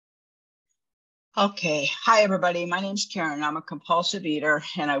Okay. Hi, everybody. My name's Karen. I'm a compulsive eater,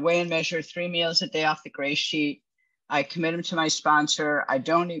 and I weigh and measure 3 meals a day off the gray sheet. I commit them to my sponsor. I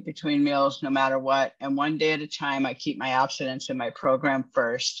don't eat between meals no matter what. And one day at a time, I keep my abstinence in my program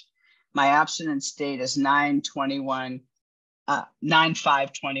first. My abstinence date is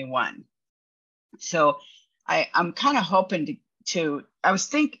 9/5/21. So I'm kind of hoping I was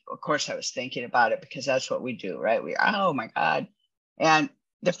thinking about it because that's what we do, right? Oh my God. And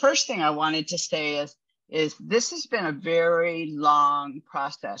the first thing I wanted to say is this has been a very long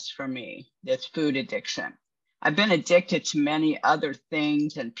process for me, this food addiction. I've been addicted to many other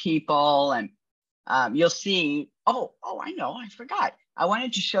things and people, and you'll see, I know, I forgot. I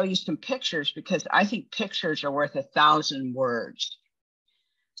wanted to show you some pictures because I think pictures are worth 1,000 words.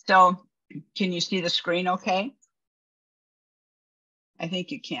 So can you see the screen okay? I think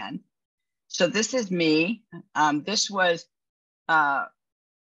you can. So this is me. This was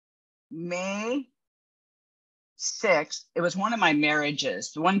May 6th. It was one of my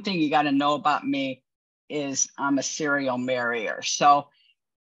marriages. The one thing you got to know about me is I'm a serial marrier. So,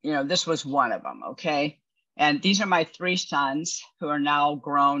 this was one of them, okay? And these are my 3 sons who are now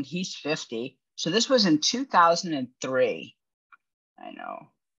grown. He's 50. So this was in 2003. I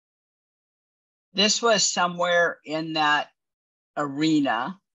know. This was somewhere in that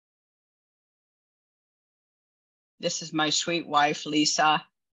arena. This is my sweet wife, Lisa,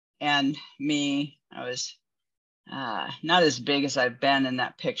 and me. I was not as big as I've been in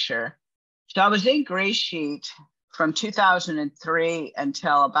that picture. So I was in Gray Sheet from 2003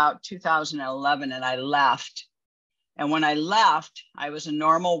 until about 2011, and I left. And when I left, I was a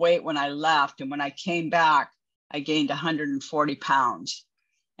normal weight when I left. And when I came back, I gained 140 pounds.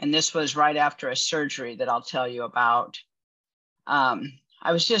 And this was right after a surgery that I'll tell you about.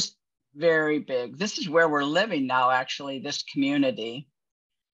 I was just very big. This is where we're living now, actually, this community.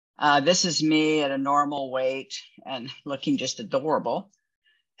 This is me at a normal weight and looking just adorable.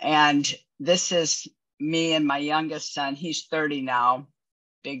 And this is me and my youngest son. He's 30 now,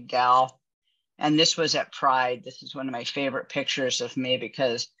 big gal. And this was at Pride. This is one of my favorite pictures of me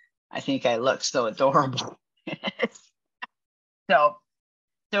because I think I look so adorable. So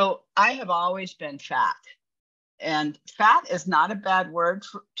I have always been fat. And fat is not a bad word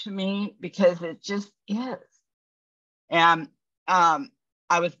to me because it just is. And I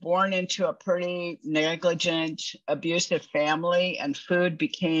was born into a pretty negligent, abusive family, and food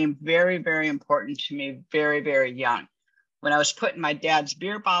became very, very important to me very, very young. When I was putting my dad's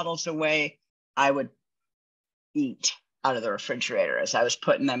beer bottles away, I would eat out of the refrigerator as I was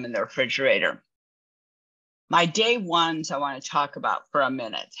putting them in the refrigerator. My day ones I want to talk about for a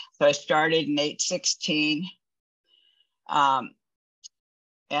minute. So I started in 8/16. And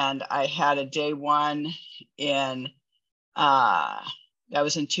I had a day one that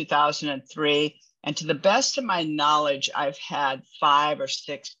was in 2003. And to the best of my knowledge, I've had 5 or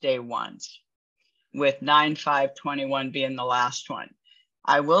 6 day ones, with 9/5/21 being the last one.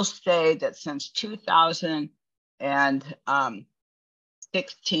 I will say that since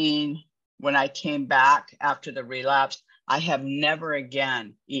 2016, when I came back after the relapse, I have never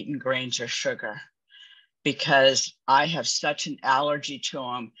again eaten grains or sugar because I have such an allergy to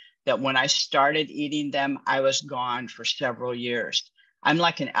them that when I started eating them, I was gone for several years. I'm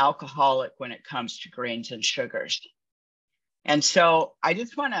like an alcoholic when it comes to grains and sugars. And so I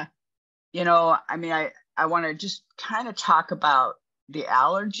just want to, I want to just kind of talk about the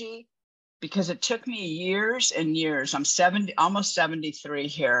allergy because it took me years and years. I'm almost 73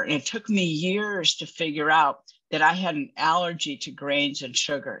 here. And it took me years to figure out that I had an allergy to grains and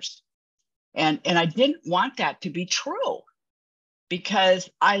sugars. And I didn't want that to be true because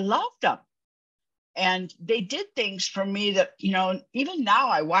I loved them. And they did things for me that, even now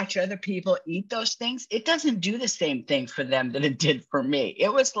I watch other people eat those things. It doesn't do the same thing for them that it did for me. It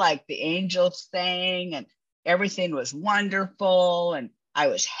was like the angels sang and everything was wonderful. And I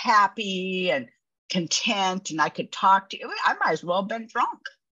was happy and content and I could talk to you. I might as well have been drunk.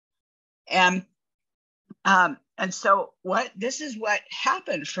 And so this is what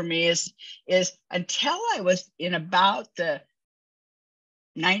happened for me is until I was in about the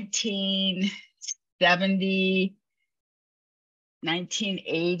 1970,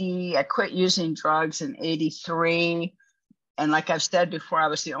 1980, I quit using drugs in 83. And like I've said before, I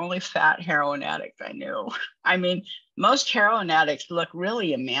was the only fat heroin addict I knew. I mean, most heroin addicts look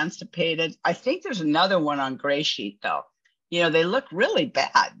really emancipated. I think there's another one on Gray Sheet, though. They look really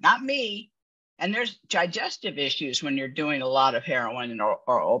bad, not me. And there's digestive issues when you're doing a lot of heroin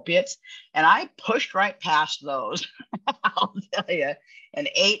or opiates. And I pushed right past those, I'll tell you, and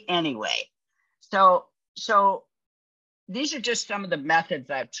ate anyway. So these are just some of the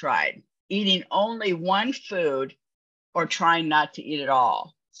methods I've tried. eating only one food or trying not to eat at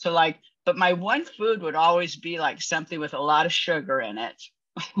all. So like, but my one food would always be like something with a lot of sugar in it,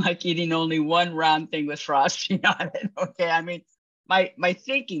 like eating only one round thing with frosting on it. Okay. I mean, my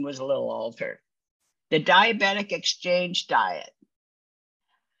thinking was a little altered. The diabetic exchange diet,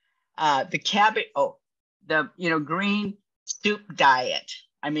 the cabbage, green soup diet.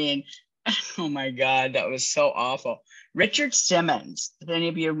 I mean, oh my God, that was so awful. Richard Simmons. Does any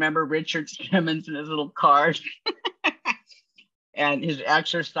of you remember Richard Simmons and his little card? And his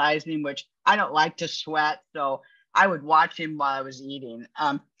exercising, which I don't like to sweat, so I would watch him while I was eating.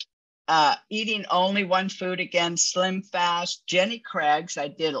 Eating only one food again, slim fast. Jenny Craig's, I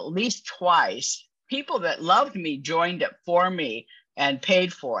did at least twice. People that loved me joined it for me and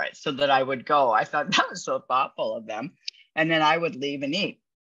paid for it so that I would go. I thought that was so thoughtful of them. And then I would leave and eat.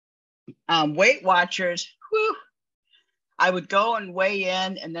 Weight Watchers, whew, I would go and weigh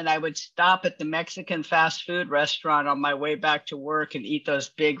in, and then I would stop at the Mexican fast food restaurant on my way back to work and eat those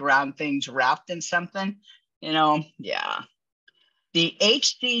big round things wrapped in something, yeah. The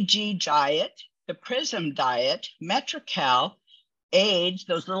HCG diet, the Prism diet, Metrocal, AIDS,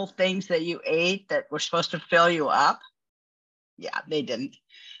 those little things that you ate that were supposed to fill you up. Yeah, they didn't.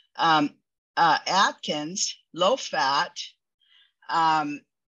 Atkins, low fat,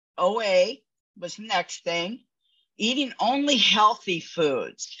 OA was the next thing. Eating only healthy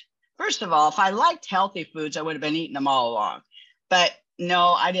foods. First of all, if I liked healthy foods, I would have been eating them all along. But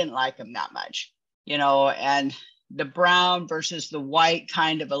no, I didn't like them that much, and the brown versus the white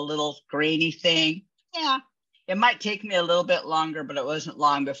kind of a little grainy thing. Yeah, it might take me a little bit longer, but it wasn't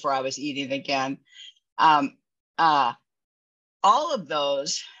long before I was eating again. All of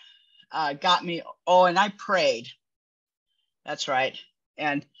those got me, and I prayed. That's right.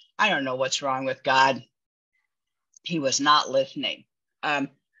 And I don't know what's wrong with God. He was not listening. I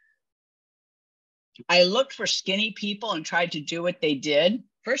looked for skinny people and tried to do what they did.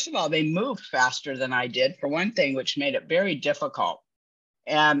 First of all, they moved faster than I did, for one thing, which made it very difficult.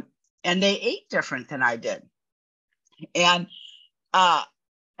 And they ate different than I did. And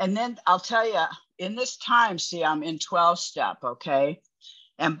then I'll tell you, in this time, see, I'm in 12-step, okay?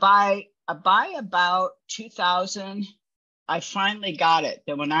 And by about 2000, I finally got it,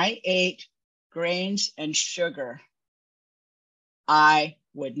 that when I ate grains and sugar, I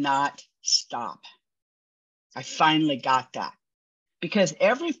would not stop. I finally got that, because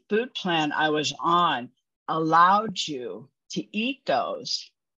every food plan I was on allowed you to eat those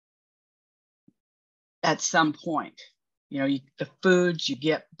at some point. The foods you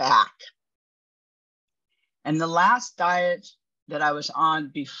get back. And the last diet that I was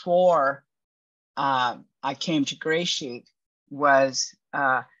on before I came to GreySheet was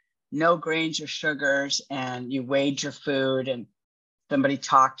no grains or sugars, and you weighed your food and somebody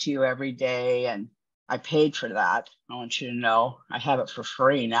talked to you every day, and I paid for that. I want you to know I have it for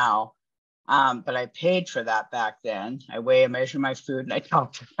free now. But I paid for that back then. I weigh and measure my food and I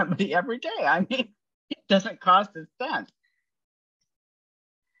talk to somebody every day. I mean, it doesn't cost a cent.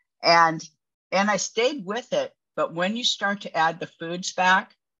 And I stayed with it. But when you start to add the foods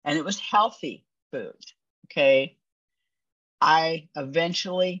back, and it was healthy foods, okay, I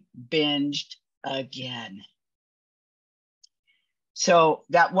eventually binged again. So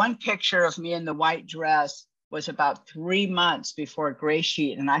that one picture of me in the white dress was about 3 months before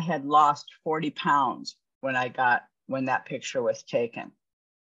GreySheet, and I had lost 40 pounds when that picture was taken.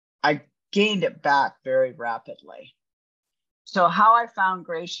 I gained it back very rapidly. So how I found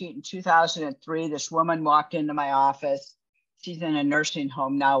GreySheet in 2003, this woman walked into my office. She's in a nursing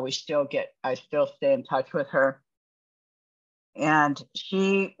home now. I still stay in touch with her. And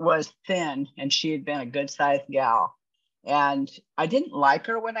she was thin, and she had been a good sized gal. And I didn't like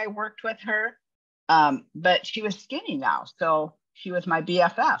her when I worked with her, but she was skinny now. So she was my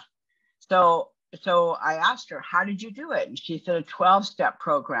BFF. So I asked her, how did you do it? And she said, a 12-step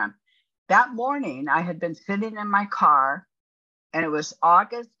program. That morning, I had been sitting in my car, and it was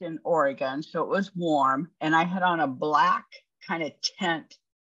August in Oregon, so it was warm. And I had on a black kind of tent,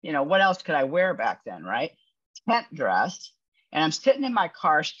 what else could I wear back then, right? Tent dress. And I'm sitting in my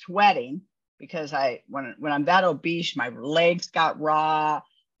car sweating, because when I'm that obese, my legs got raw,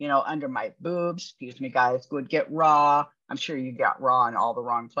 under my boobs, excuse me, guys, would get raw. I'm sure you got raw in all the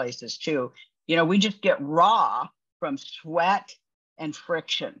wrong places too. We just get raw from sweat and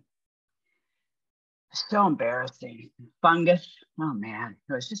friction. So embarrassing. Fungus. Oh man,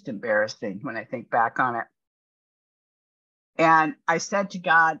 it was just embarrassing when I think back on it. And I said to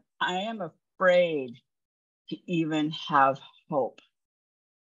God, I am afraid to even have hope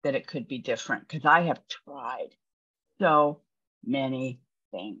that it could be different, because I have tried so many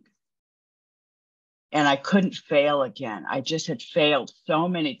things. and I couldn't fail again. I just had failed so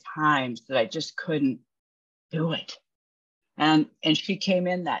many times that I just couldn't do it. And she came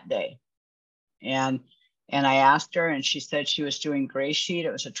in that day, and I asked her, and she said she was doing GreySheet.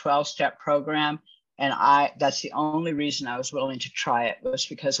 It was a 12-step program. And that's the only reason I was willing to try it, was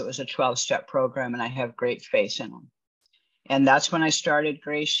because it was a 12-step program and I have great faith in them. And that's when I started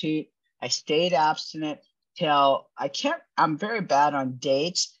GreySheet. I stayed abstinent till I'm very bad on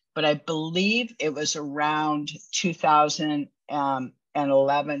dates, but I believe it was around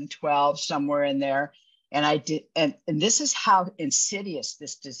 2011, 12, somewhere in there. And I did, and this is how insidious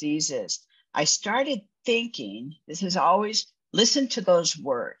this disease is. I started thinking, this is always, listen to those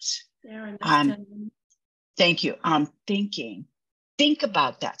words. Thank you. I'm thinking. Think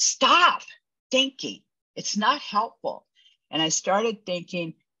about that. Stop thinking. It's not helpful. And I started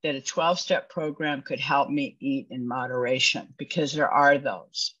thinking that a 12-step program could help me eat in moderation, because there are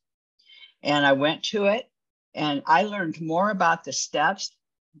those. And I went to it, and I learned more about the steps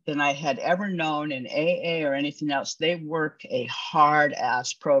than I had ever known in AA or anything else. They work a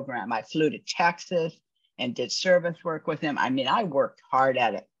hard-ass program. I flew to Texas and did service work with them. I mean, I worked hard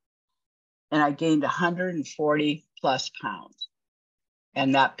at it. And I gained 140 plus pounds.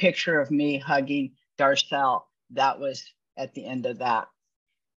 And that picture of me hugging Darcel, that was at the end of that.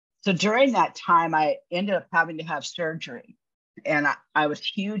 So during that time, I ended up having to have surgery, and I was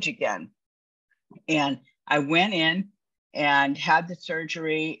huge again. And I went in and had the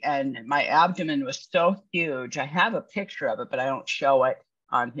surgery, and my abdomen was so huge. I have a picture of it, but I don't show it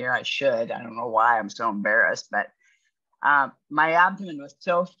on here. I should. I don't know why I'm so embarrassed, but my abdomen was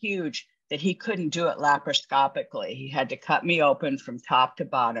so huge that he couldn't do it laparoscopically. He had to cut me open from top to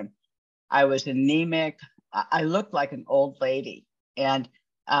bottom. I was anemic. I looked like an old lady. And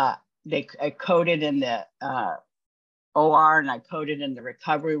I coded in the OR, and I coded in the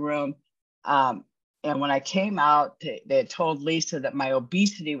recovery room. And when I came out, they had told Lisa that my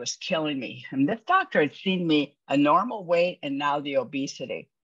obesity was killing me. And this doctor had seen me a normal weight and now the obesity.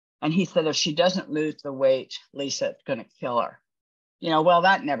 And he said, if she doesn't lose the weight, Lisa, it's going to kill her. Well,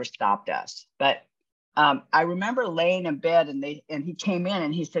 that never stopped us. But I remember laying in bed, and he came in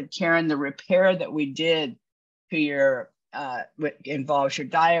and he said, Karen, the repair that we did to your, involves your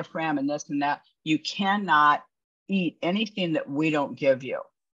diaphragm and this and that. You cannot eat anything that we don't give you,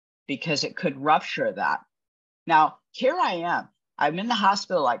 because it could rupture that. Now, here I am. I'm in the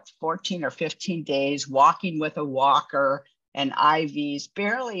hospital like 14 or 15 days, walking with a walker and IVs,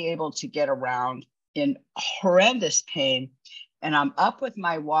 barely able to get around, in horrendous pain. And I'm up with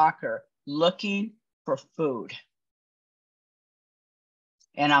my walker looking for food.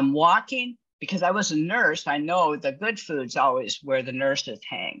 And I'm walking, because I was a nurse. I know the good food's always where the nurses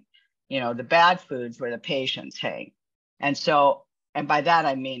hang. The bad food's where the patients hang. And by that,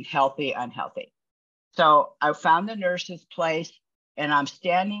 I mean healthy, unhealthy. So I found the nurse's place, and I'm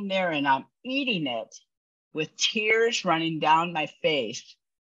standing there and I'm eating it with tears running down my face.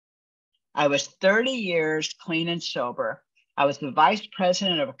 I was 30 years clean and sober. I was the vice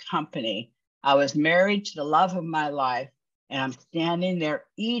president of a company. I was married to the love of my life, and I'm standing there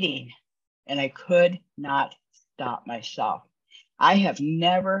eating, and I could not stop myself. I have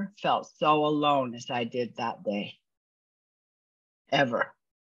never felt so alone as I did that day, ever.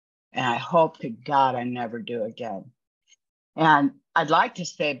 And I hope to God I never do again. And I'd like to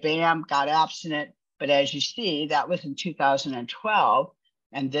say, bam, got abstinent. But as you see, that was in 2012,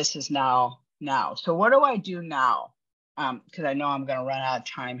 and this is now. So what do I do now? Because I know I'm going to run out of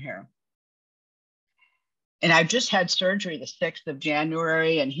time here. And I've just had surgery the 6th of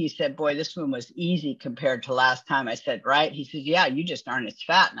January. And he said, boy, this one was easy compared to last time. I said, right? He says, yeah, you just aren't as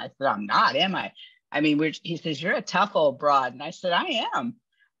fat. And I said, I'm not, am I? I mean, he says, you're a tough old broad. And I said, I am.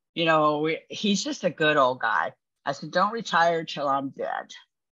 He's just a good old guy. I said, don't retire till I'm dead.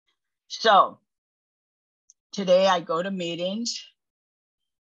 So today I go to meetings.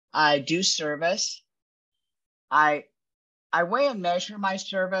 I do service. I weigh and measure my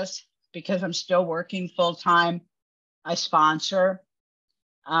service because I'm still working full time. I sponsor.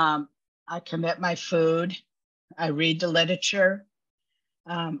 I commit my food. I read the literature.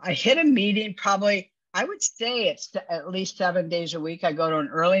 I hit a meeting probably, I would say it's at least 7 days a week. I go to an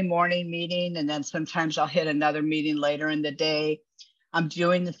early morning meeting, and then sometimes I'll hit another meeting later in the day. I'm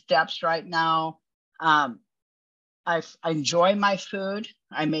doing the steps right now. I enjoy my food.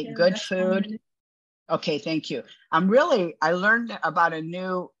 I make good food. Okay, thank you. I learned about a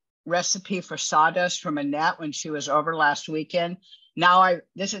new recipe for sawdust from Annette when she was over last weekend. Now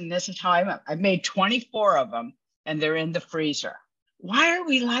this is how I've made 24 of them, and they're in the freezer. Why are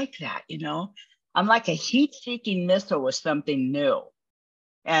we like that? I'm like a heat-seeking missile with something new.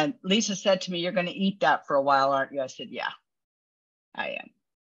 And Lisa said to me, "You're going to eat that for a while, aren't you?" I said, "Yeah, I am.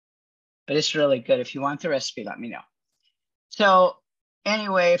 But it's really good. If you want the recipe, let me know." So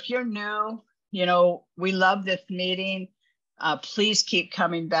anyway, if you're new, we love this meeting. Please keep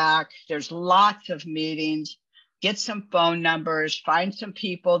coming back. There's lots of meetings. Get some phone numbers, find some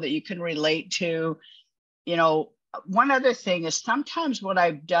people that you can relate to. One other thing is sometimes what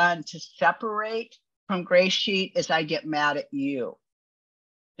I've done to separate from Gray Sheet is I get mad at you.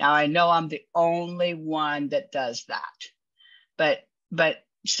 Now I know I'm the only one that does that, but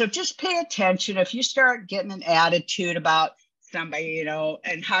so just pay attention. If you start getting an attitude about somebody,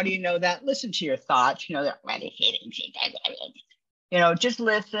 and how do you know that? Listen to your thoughts. They're already hitting. Just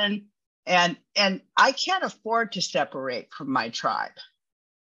listen. And I can't afford to separate from my tribe,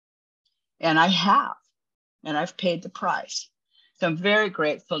 and I've paid the price. So I'm very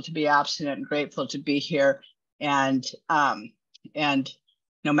grateful to be abstinent and grateful to be here. And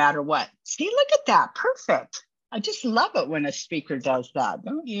no matter what, see, look at that, perfect. I just love it when a speaker does that,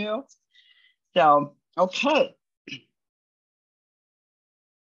 don't you? So, okay.